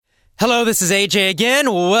Hello, this is AJ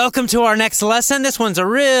again. Welcome to our next lesson. This one's a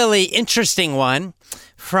really interesting one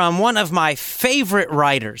from one of my favorite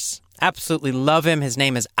writers. Absolutely love him. His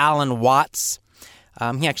name is Alan Watts.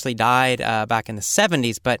 He actually died back in the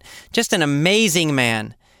 70s, but just an amazing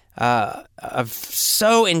man,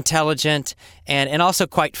 so intelligent and also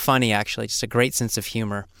quite funny, actually. Just a great sense of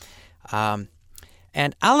humor. And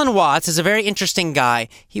Alan Watts is a very interesting guy.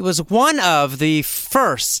 He was one of the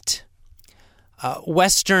first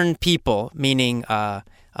Western people, meaning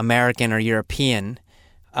American or European,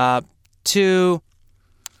 to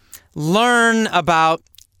learn about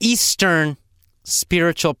Eastern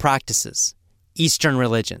spiritual practices, Eastern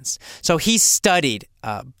religions. So he studied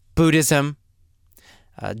Buddhism,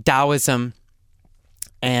 Taoism,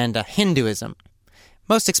 and Hinduism.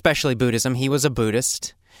 Most especially Buddhism. He was a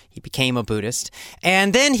Buddhist. He became a Buddhist.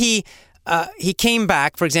 And then he came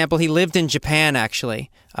back. For example, he lived in Japan, actually,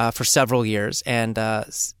 for several years and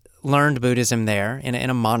learned Buddhism there in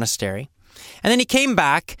a monastery. And then he came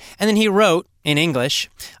back, and then he wrote in English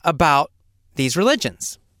about these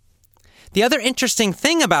religions. The other interesting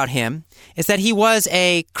thing about him is that he was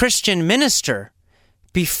a Christian minister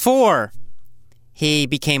before he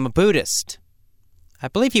became a Buddhist. I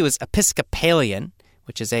believe he was Episcopalian,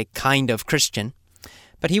 which is a kind of Christian,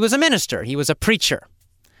 but he was a minister. He was a preacher.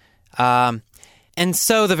 And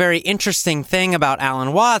so the very interesting thing about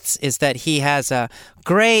Alan Watts is that he has a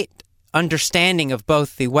great understanding of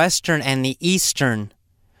both the Western and the Eastern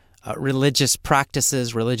religious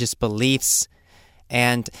practices, religious beliefs,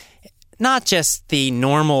 and not just the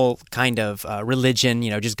normal kind of religion,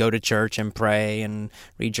 just go to church and pray and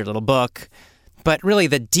read your little book, but really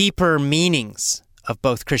the deeper meanings of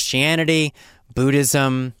both Christianity,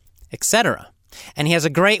 Buddhism, etc. And he has a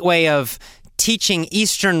great way of teaching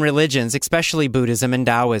Eastern religions, especially Buddhism and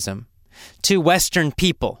Taoism, to Western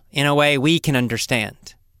people in a way we can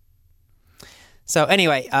understand. So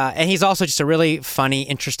anyway, and he's also just a really funny,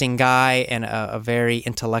 interesting guy and a very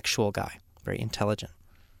intellectual guy, very intelligent.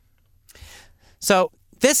 So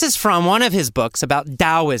this is from one of his books about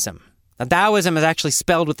Taoism. Now, Taoism is actually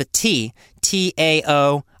spelled with a T,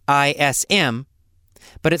 Taoism,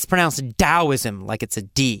 but it's pronounced Taoism like it's a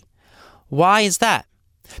D. Why is that?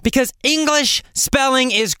 Because English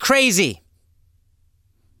spelling is crazy.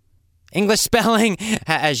 English spelling,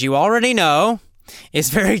 as you already know, is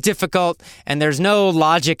very difficult, and there's no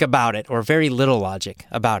logic about it, or very little logic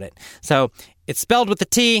about it. So it's spelled with a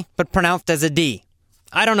T, but pronounced as a D.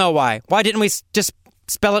 I don't know why. Why didn't we just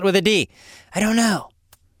spell it with a D? I don't know.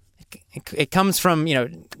 It comes from,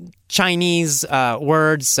 Chinese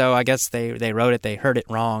words, so I guess they wrote it, they heard it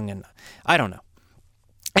wrong, and I don't know.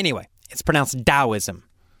 Anyway, it's pronounced Taoism.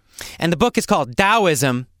 And the book is called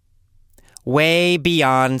Taoism, Way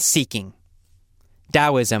Beyond Seeking.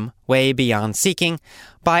 Taoism, Way Beyond Seeking,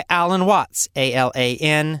 by Alan Watts,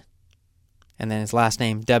 A-L-A-N, and then his last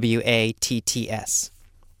name, W-A-T-T-S.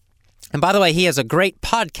 And by the way, he has a great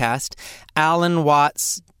podcast,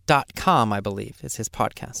 alanwatts.com, I believe, is his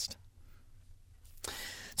podcast.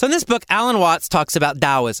 So in this book, Alan Watts talks about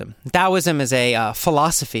Taoism. Taoism is a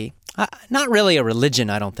philosophy, not really a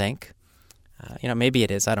religion, I don't think. Maybe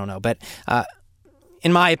it is, I don't know. But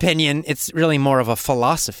in my opinion, it's really more of a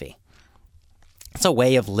philosophy. It's a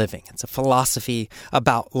way of living. It's a philosophy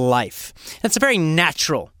about life. It's a very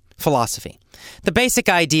natural philosophy. The basic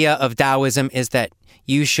idea of Taoism is that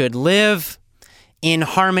you should live in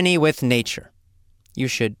harmony with nature. You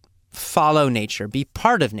should follow nature, be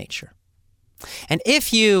part of nature. And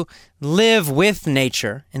if you live with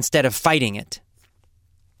nature instead of fighting it,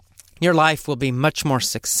 your life will be much more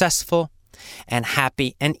successful and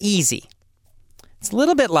happy and easy. It's a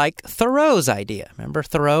little bit like Thoreau's idea. Remember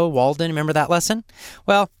Thoreau, Walden? Remember that lesson?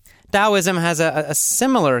 Well, Taoism has a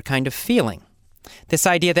similar kind of feeling. This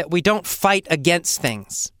idea that we don't fight against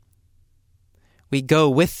things. We go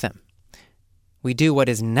with them. We do what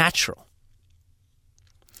is natural.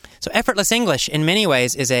 So effortless English, in many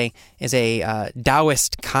ways, is a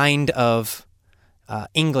Taoist kind of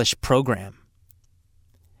English program,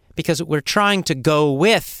 because we're trying to go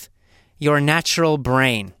with your natural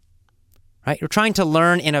brain, right? You're trying to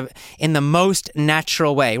learn in the most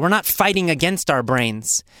natural way. We're not fighting against our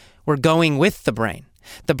brains. We're going with the brain.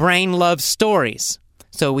 The brain loves stories,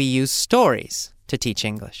 so we use stories to teach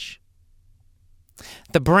English.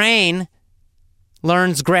 The brain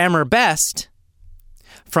learns grammar best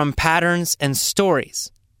from patterns and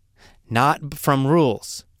stories, not from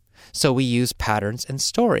rules. So we use patterns and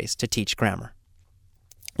stories to teach grammar.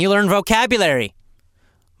 You learn vocabulary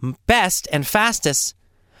best and fastest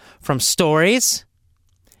from stories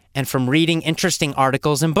and from reading interesting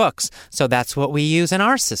articles and books. So that's what we use in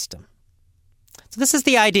our system. So this is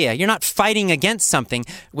the idea. You're not fighting against something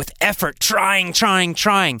with effort,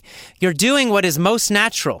 trying. You're doing what is most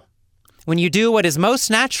natural. When you do what is most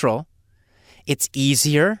natural, it's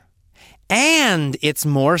easier and it's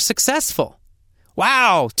more successful.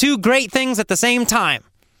 Wow, two great things at the same time.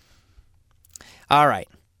 All right.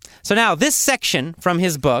 So now this section from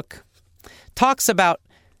his book talks about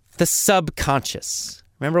the subconscious.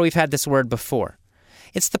 Remember, we've had this word before.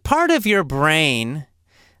 It's the part of your brain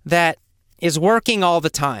that is working all the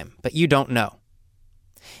time, but you don't know.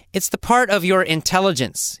 It's the part of your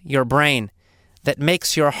intelligence, your brain, that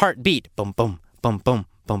makes your heart beat. Boom, boom, boom, boom,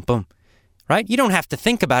 boom, boom. Right? You don't have to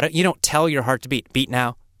think about it. You don't tell your heart to beat. Beat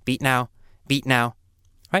now, beat now, beat now.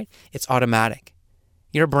 Right? It's automatic.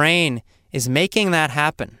 Your brain is making that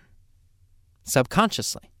happen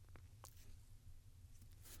subconsciously.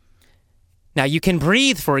 Now, you can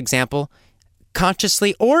breathe, for example,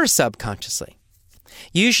 consciously or subconsciously.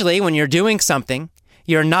 Usually, when you're doing something,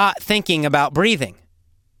 you're not thinking about breathing,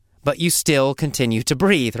 but you still continue to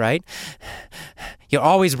breathe, right? You're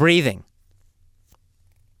always breathing.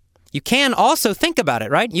 You can also think about it,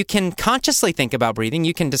 right? You can consciously think about breathing.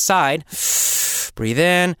 You can decide, breathe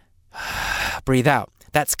in, breathe out.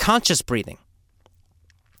 That's conscious breathing.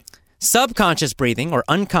 Subconscious breathing or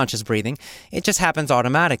unconscious breathing, it just happens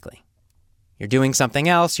automatically. You're doing something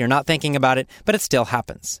else, you're not thinking about it, but it still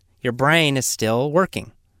happens. Your brain is still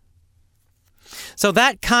working. So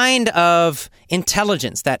that kind of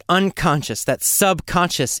intelligence, that unconscious, that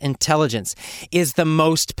subconscious intelligence is the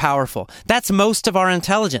most powerful. That's most of our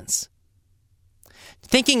intelligence.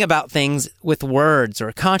 Thinking about things with words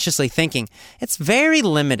or consciously thinking, it's very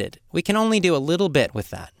limited. We can only do a little bit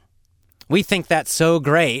with that. We think that's so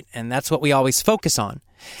great, and that's what we always focus on.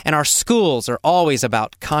 And our schools are always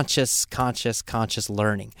about conscious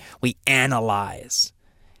learning. We analyze.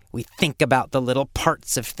 We think about the little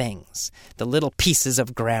parts of things, the little pieces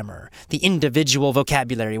of grammar, the individual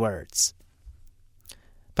vocabulary words.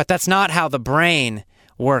 But that's not how the brain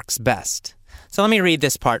works best. So let me read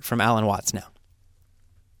this part from Alan Watts now.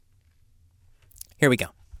 Here we go.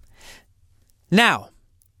 Now,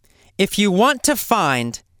 if you want to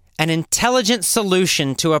find an intelligent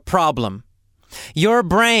solution to a problem, your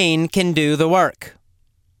brain can do the work.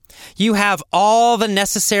 You have all the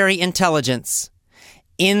necessary intelligence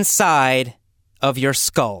inside of your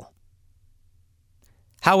skull.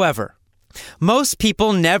 However, most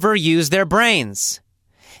people never use their brains.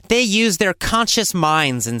 They use their conscious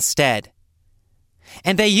minds instead.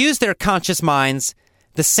 And they use their conscious minds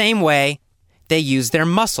the same way they use their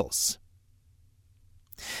muscles.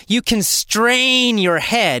 You can strain your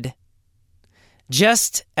head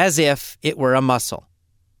just as if it were a muscle.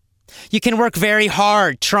 You can work very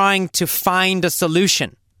hard trying to find a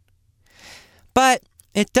solution. But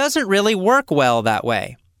it doesn't really work well that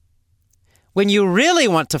way. When you really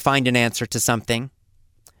want to find an answer to something,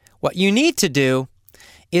 what you need to do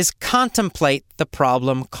is contemplate the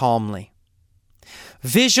problem calmly.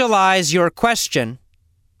 Visualize your question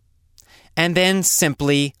and then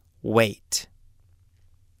simply wait.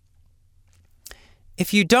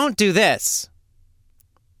 If you don't do this,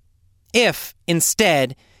 if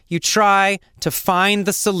instead you try to find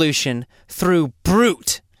the solution through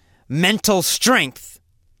brute mental strength,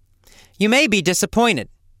 you may be disappointed,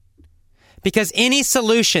 because any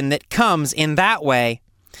solution that comes in that way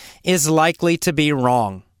is likely to be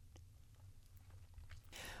wrong.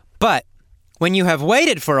 But when you have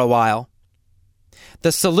waited for a while,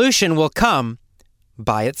 the solution will come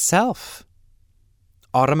by itself,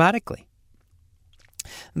 automatically.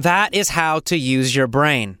 That is how to use your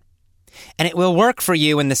brain. And it will work for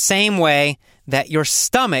you in the same way that your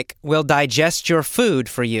stomach will digest your food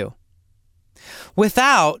for you,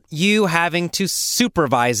 without you having to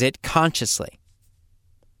supervise it consciously.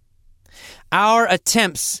 Our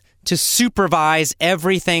attempts to supervise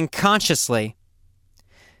everything consciously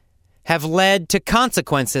have led to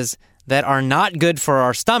consequences that are not good for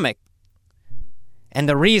our stomach. And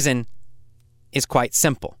the reason is quite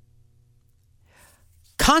simple.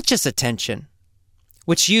 Conscious attention,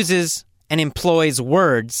 which uses and employs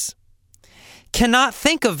words, cannot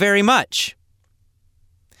think of very much.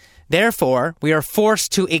 Therefore, we are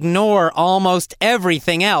forced to ignore almost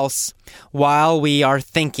everything else while we are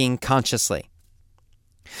thinking consciously.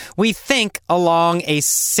 We think along a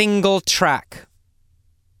single track,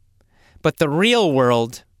 but the real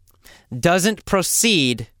world doesn't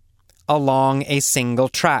proceed along a single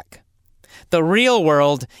track. The real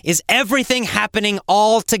world is everything happening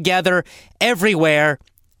all together, everywhere,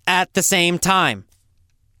 at the same time.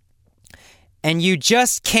 And you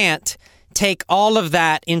just can't take all of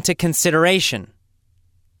that into consideration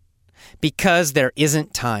because there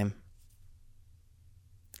isn't time.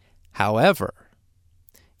 However,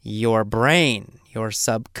 your brain, your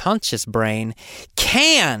subconscious brain,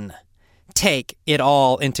 can take it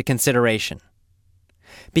all into consideration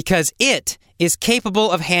because it is capable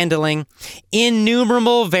of handling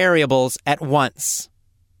innumerable variables at once,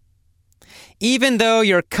 even though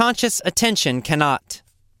your conscious attention cannot.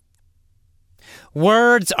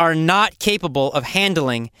 Words are not capable of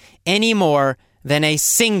handling any more than a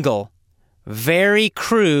single, very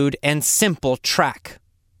crude and simple track.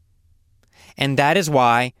 And that is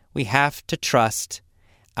why we have to trust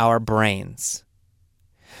our brains.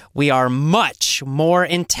 We are much more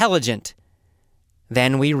intelligent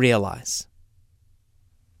than we realize.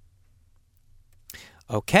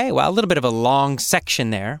 Okay, well, a little bit of a long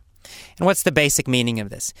section there. And what's the basic meaning of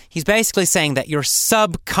this? He's basically saying that your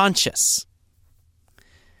subconscious,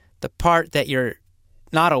 the part that you're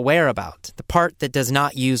not aware about, the part that does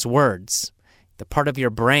not use words, the part of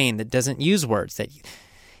your brain that doesn't use words,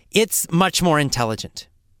 it's much more intelligent.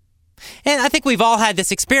 And I think we've all had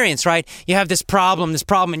this experience, right? You have this problem,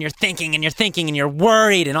 and you're thinking, and you're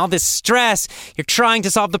worried, and all this stress. You're trying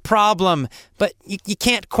to solve the problem, but you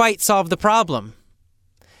can't quite solve the problem.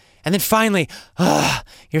 And then finally,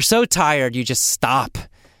 you're so tired, you just stop.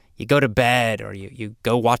 You go to bed, or you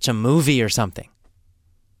go watch a movie or something.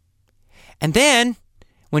 And then,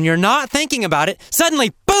 when you're not thinking about it,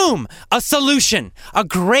 suddenly, boom, a solution, a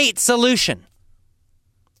great solution.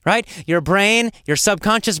 Right? Your brain, your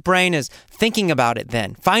subconscious brain is thinking about it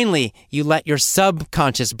then. Finally, you let your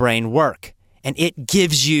subconscious brain work, and it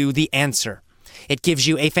gives you the answer. It gives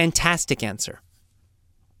you a fantastic answer.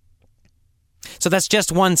 So that's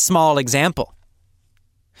just one small example.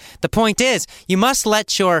 The point is, you must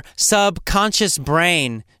let your subconscious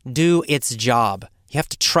brain do its job. You have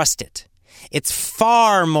to trust it. It's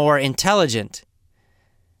far more intelligent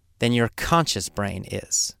than your conscious brain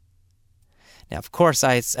is. Now, of course,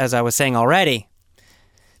 as I was saying already,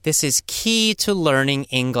 this is key to learning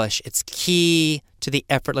English. It's key to the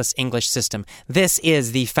effortless English system. This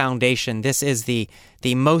is the foundation. This is the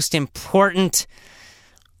most important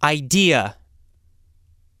idea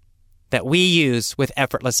that we use with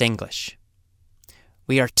effortless English.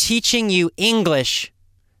 We are teaching you English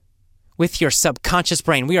with your subconscious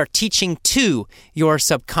brain. We are teaching to your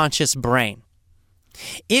subconscious brain.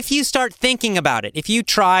 If you start thinking about it, if you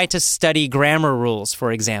try to study grammar rules,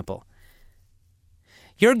 for example,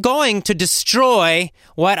 you're going to destroy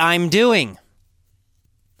what I'm doing.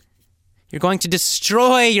 You're going to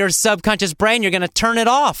destroy your subconscious brain. You're going to turn it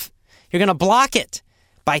off. You're going to block it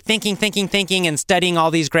by thinking, and studying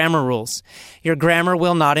all these grammar rules. Your grammar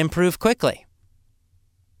will not improve quickly.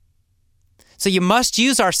 So you must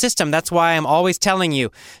use our system. That's why I'm always telling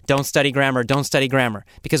you, don't study grammar,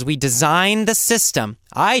 because we designed the system,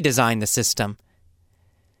 I designed the system,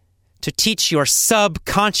 to teach your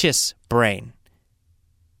subconscious brain.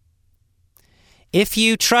 If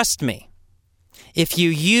you trust me, if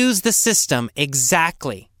you use the system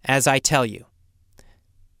exactly as I tell you,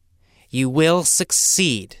 you will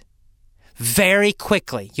succeed very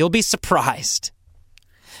quickly. You'll be surprised.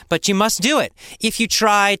 But you must do it. If you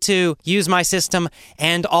try to use my system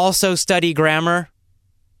and also study grammar,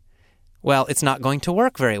 well, it's not going to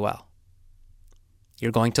work very well.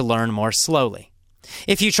 You're going to learn more slowly.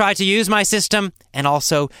 If you try to use my system and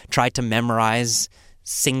also try to memorize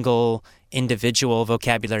single individual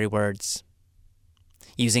vocabulary words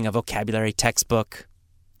using a vocabulary textbook,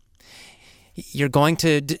 you're going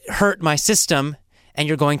to hurt my system and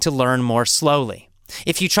you're going to learn more slowly.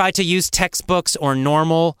 If you try to use textbooks or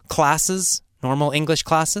normal English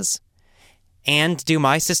classes, and do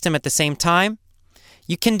my system at the same time,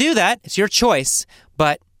 you can do that. It's your choice,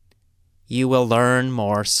 but you will learn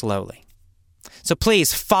more slowly. So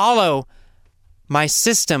please follow my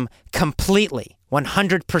system completely,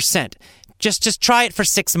 100%. Just try it for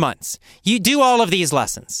 6 months. You do all of these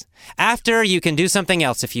lessons. After, you can do something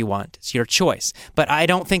else if you want. It's your choice. But I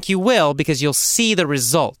don't think you will, because you'll see the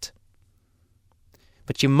result.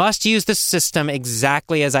 But you must use the system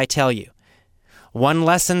exactly as I tell you. 1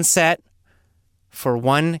 lesson set for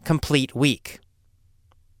 1 complete week.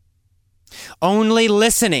 Only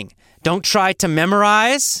listening. Don't try to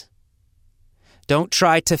memorize. Don't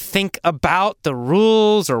try to think about the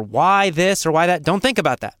rules or why this or why that. Don't think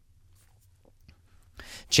about that.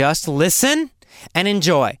 Just listen and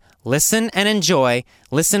enjoy. Listen and enjoy.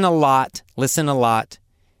 Listen a lot.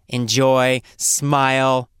 Enjoy.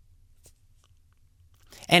 Smile.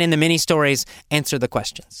 And in the mini stories, answer the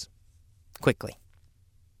questions quickly.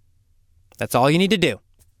 That's all you need to do.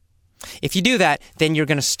 If you do that, then you're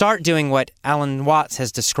going to start doing what Alan Watts has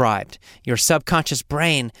described. Your subconscious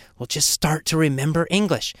brain will just start to remember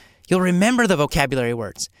English. You'll remember the vocabulary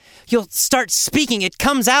words. You'll start speaking. It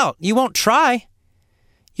comes out. You won't try.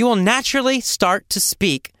 You will naturally start to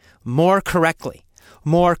speak more correctly,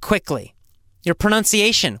 more quickly. Your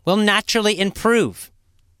pronunciation will naturally improve.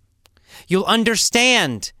 You'll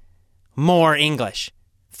understand more English,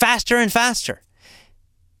 faster and faster,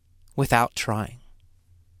 without trying.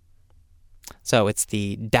 So it's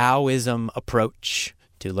the Taoism approach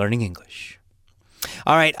to learning English.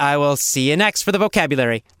 All right, I will see you next for the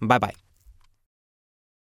vocabulary. Bye-bye.